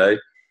single day.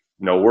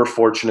 We're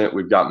fortunate.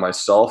 We've got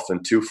myself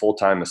and 2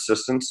 full-time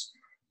assistants,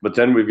 but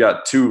then we've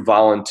got 2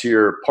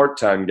 volunteer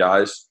part-time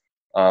guys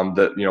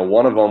that,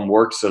 one of them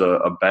works at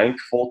a bank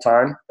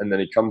full-time, and then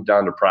he comes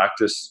down to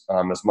practice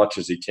as much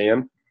as he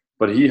can,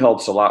 but he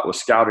helps a lot with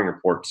scouting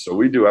reports. So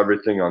we do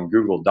everything on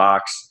Google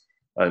Docs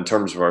in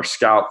terms of our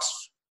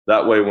scouts.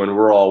 That way, when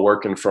we're all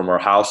working from our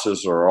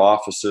houses or our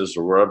offices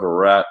or wherever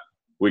we're at,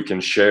 we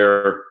can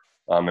share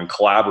and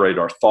collaborate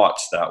our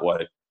thoughts that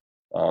way.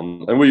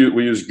 And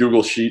we use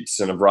Google Sheets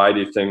and a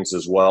variety of things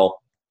as well.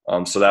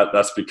 So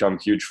that's become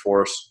huge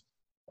for us.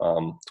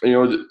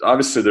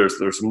 Obviously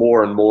there's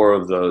more and more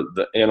of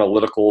the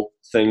analytical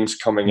things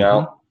coming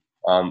out.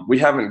 We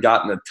haven't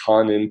gotten a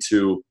ton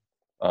into,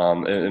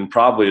 and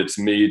probably it's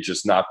me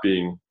just not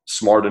being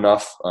smart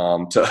enough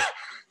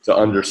to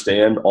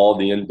understand all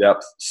the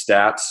in-depth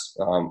stats.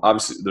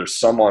 Obviously there's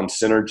some on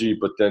Synergy,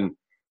 but then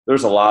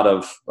there's a lot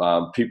of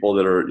people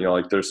that are,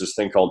 like there's this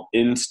thing called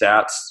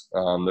InStats.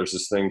 There's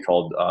this thing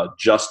called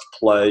Just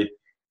Play,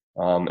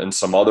 and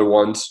some other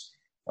ones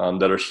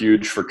that are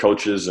huge for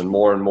coaches, and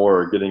more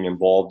are getting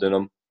involved in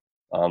them.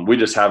 We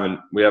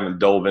haven't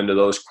dove into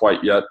those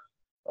quite yet.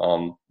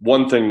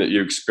 One thing that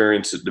you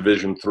experience at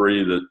Division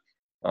III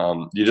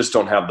that you just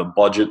don't have the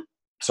budget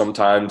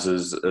sometimes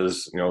as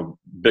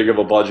big of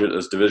a budget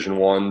as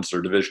Division I's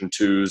or Division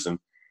II's, and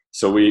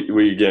so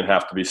we again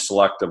have to be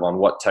selective on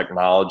what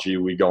technology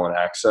we go and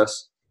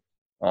access.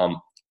 I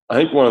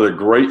think one of the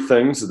great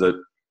things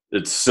that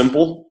it's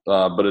simple,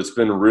 but it's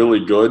been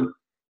really good,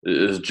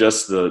 is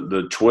just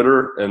the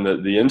Twitter and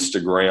the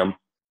Instagram.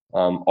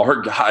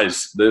 Our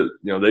guys,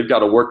 they've got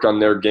to work on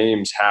their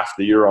games half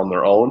the year on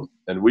their own,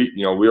 and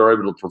we are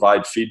able to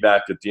provide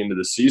feedback at the end of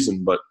the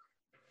season. But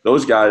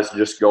those guys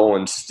just go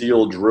and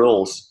steal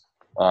drills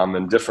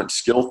and different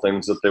skill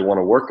things that they want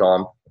to work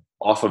on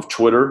off of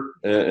Twitter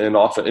and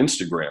off of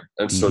Instagram.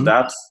 And so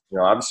that's,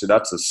 obviously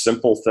that's a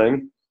simple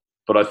thing,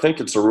 but I think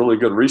it's a really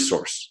good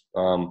resource.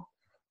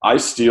 I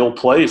steal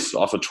plays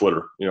off of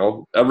Twitter.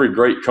 Every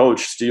great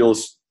coach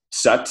steals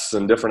sets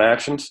and different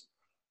actions.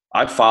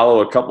 I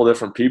follow a couple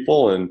different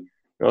people, and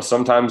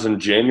sometimes in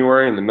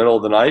January in the middle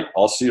of the night,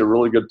 I'll see a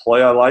really good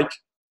play I like.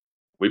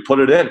 We put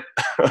it in.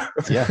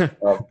 Yeah.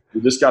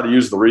 You just got to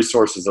use the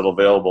resources that are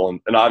available,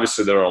 and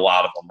obviously there are a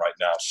lot of them right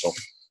now. So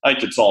I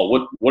think it's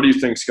all what do you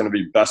think is going to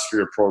be best for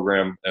your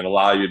program and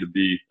allow you to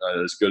be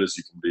as good as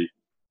you can be.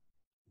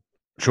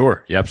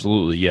 Sure. Yeah,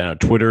 absolutely. Yeah.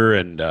 Twitter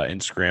and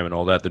Instagram and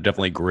all that, they're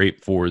definitely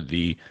great for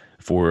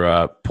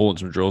pulling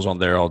some drills on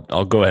there.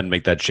 I'll go ahead and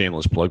make that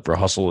shameless plug for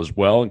Hustle as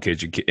well, in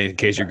case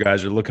you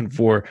guys are looking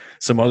for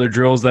some other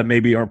drills that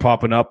maybe aren't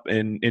popping up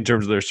in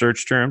terms of their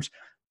search terms.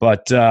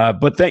 But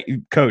thank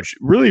you, Coach.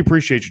 Really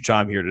appreciate your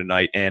time here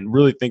tonight, and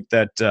really think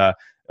that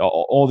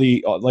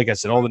like I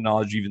said, all the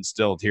knowledge you've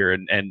instilled here,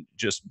 and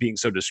just being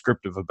so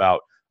descriptive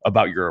about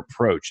your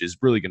approach is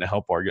really going to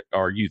help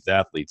our youth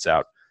athletes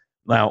out.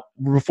 Now,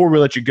 before we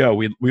let you go,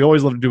 we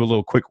always love to do a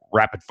little quick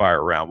rapid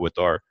fire round with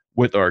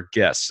our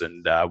guests,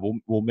 and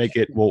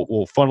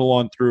we'll funnel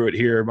on through it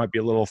here. It might be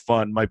a little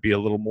fun, might be a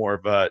little more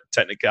of a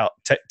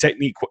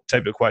technique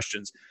type of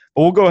questions,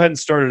 but we'll go ahead and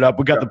start it up.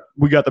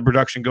 We got the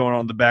production going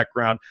on in the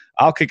background.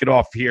 I'll kick it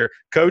off here.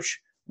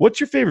 Coach, what's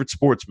your favorite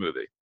sports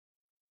movie?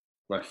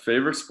 My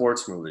favorite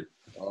sports movie?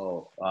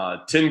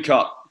 Tin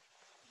Cup.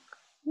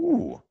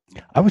 Ooh.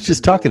 I was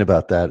just talking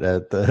about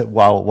that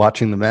while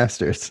watching the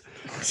Masters.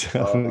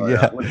 So,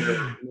 yeah. When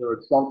they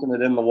were dunking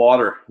it in the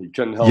water, you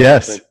couldn't help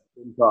but think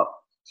Tin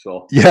Cup.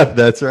 So yeah,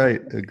 that's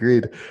right.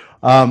 Agreed.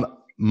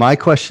 My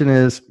question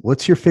is,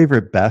 what's your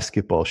favorite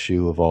basketball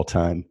shoe of all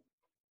time?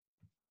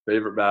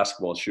 Favorite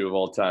basketball shoe of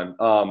all time.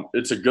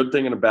 It's a good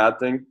thing and a bad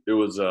thing. It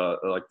was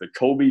like the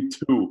Kobe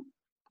 2.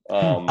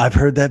 I've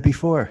heard that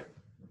before.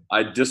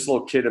 I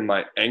dislocated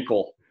my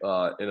ankle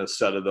in a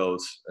set of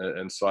those,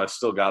 and so I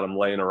still got them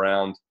laying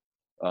around.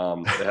 They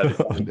had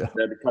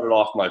to cut it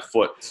off my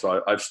foot,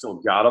 so I've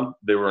still got them.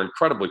 They were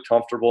incredibly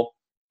comfortable,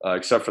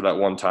 except for that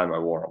one time I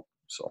wore them.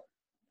 So,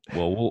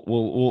 well,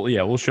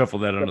 we'll shuffle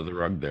that under the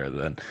rug there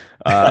then.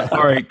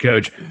 All right,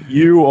 Coach,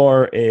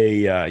 you're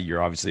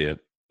obviously an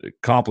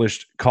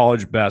accomplished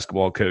college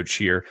basketball coach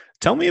here.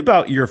 Tell me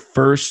about your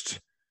first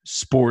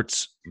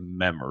sports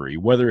memory,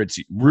 whether it's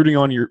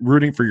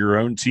rooting for your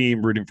own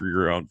team, rooting for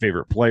your own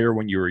favorite player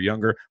when you were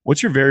younger.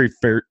 What's your very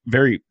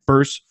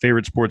first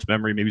favorite sports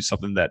memory? Maybe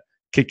something that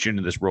kicked you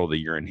into this role that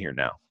you're in here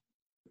now.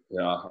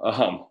 Yeah.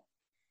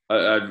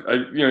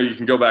 You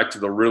can go back to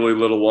the really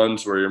little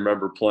ones where you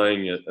remember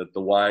playing at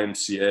the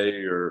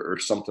YMCA or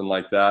something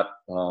like that.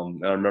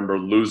 And I remember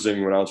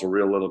losing when I was a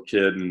real little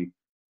kid, and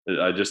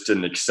I just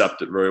didn't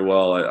accept it very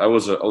well. I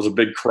was a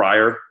big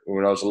crier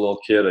when I was a little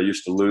kid. I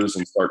used to lose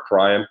and start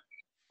crying.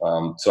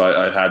 So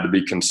I had to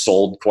be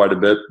consoled quite a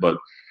bit. But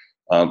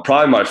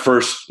probably my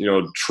first,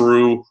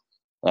 true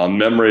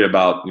memory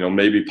about,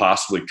 maybe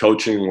possibly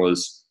coaching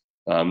was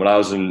when I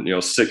was in,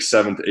 6th,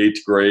 7th, 8th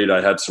grade. I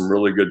had some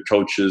really good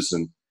coaches,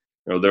 and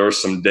there were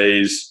some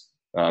days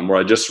where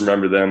I just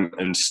remember them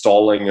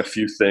installing a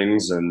few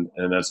things. And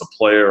as a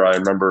player, I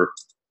remember,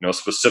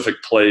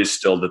 specific plays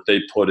still that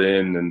they put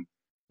in. And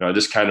I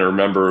just kind of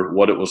remember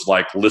what it was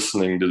like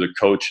listening to the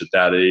coach at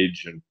that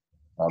age. And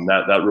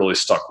that really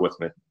stuck with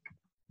me.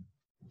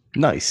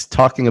 Nice.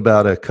 Talking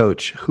about a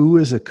coach, who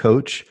is a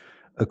coach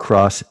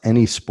across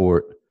any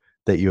sport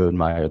that you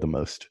admire the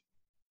most?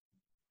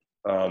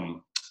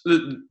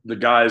 The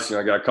guys,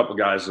 I got a couple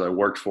guys that I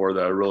worked for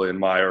that I really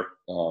admire,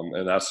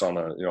 and that's on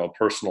a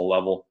personal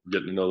level,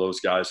 getting to know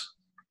those guys.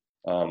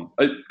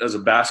 As a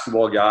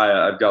basketball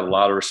guy, I've got a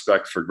lot of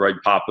respect for Greg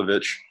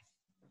Popovich.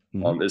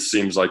 It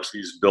seems like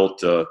he's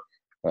built a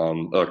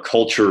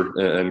culture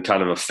and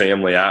kind of a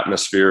family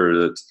atmosphere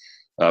that's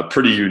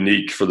pretty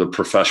unique for the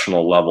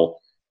professional level.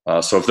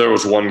 So if there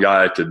was one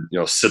guy I could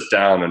sit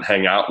down and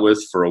hang out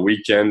with for a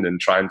weekend and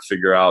try and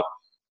figure out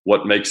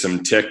what makes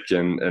him tick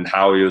and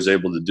how he was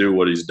able to do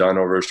what he's done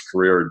over his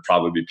career, it'd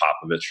probably be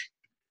Popovich.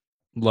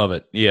 Love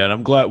it. Yeah, and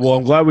I'm glad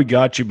we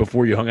got you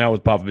before you hung out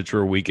with Popovich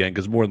for a weekend,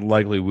 because more than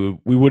likely we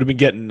would have been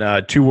getting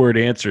 2-word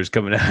answers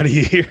coming out of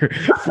you here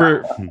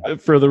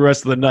for the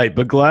rest of the night.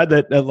 But glad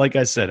that, like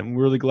I said, I'm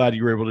really glad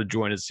you were able to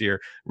join us here.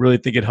 Really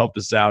think it helped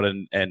us out,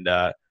 and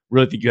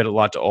really think you had a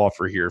lot to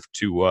offer here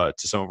to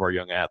some of our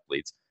young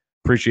athletes.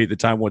 Appreciate the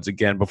time once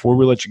again. Before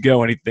we let you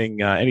go, anything,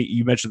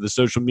 you mentioned the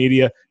social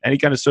media, any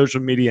kind of social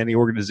media, any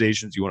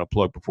organizations you want to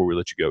plug before we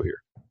let you go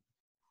here?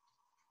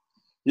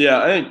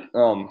 Yeah, I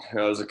think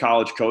as a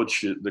college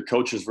coach, the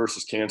Coaches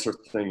versus Cancer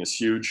thing is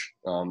huge.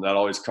 That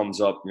always comes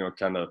up,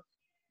 kind of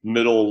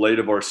late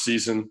of our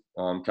season,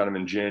 kind of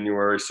in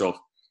January. So if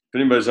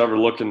anybody's ever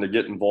looking to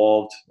get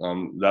involved,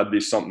 that'd be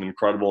something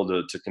incredible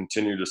to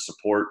continue to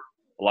support.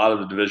 A lot of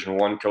the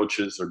Division I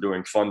coaches are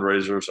doing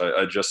fundraisers.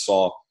 I just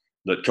saw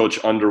that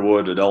Coach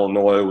Underwood at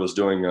Illinois was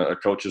doing a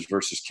Coaches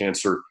versus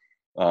Cancer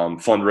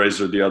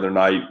fundraiser the other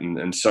night,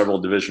 and several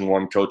Division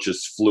I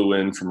coaches flew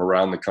in from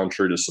around the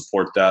country to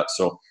support that.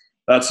 So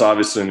that's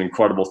obviously an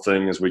incredible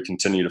thing as we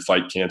continue to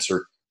fight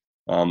cancer.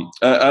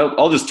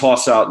 I'll just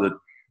toss out that,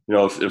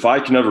 if I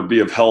can ever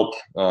be of help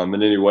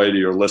in any way to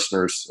your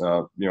listeners,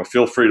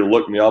 feel free to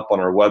look me up on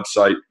our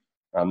website.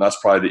 That's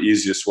probably the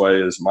easiest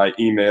way, is my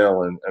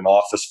email and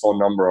office phone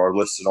number are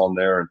listed on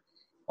there.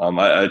 And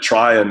I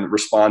try and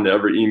respond to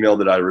every email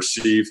that I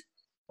receive.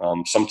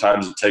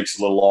 Sometimes it takes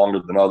a little longer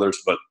than others,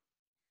 but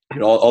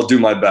I'll do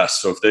my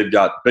best. So if they've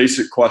got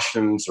basic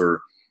questions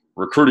or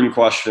recruiting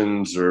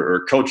questions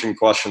or coaching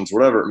questions,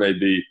 whatever it may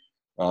be,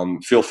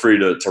 feel free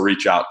to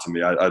reach out to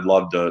me. I'd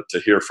love to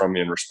hear from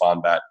you and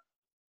respond back.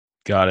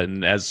 Got it.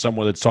 And as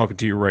someone that's talking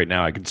to you right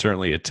now, I can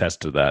certainly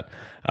attest to that.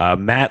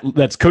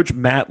 That's Coach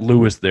Matt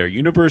Lewis there,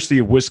 University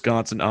of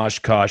Wisconsin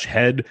Oshkosh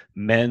head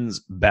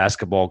men's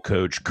basketball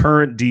coach,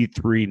 current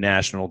D3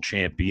 national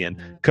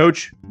champion.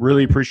 Coach,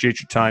 really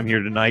appreciate your time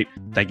here tonight.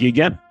 Thank you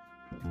again.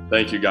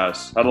 Thank you,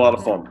 guys. Had a lot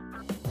of fun.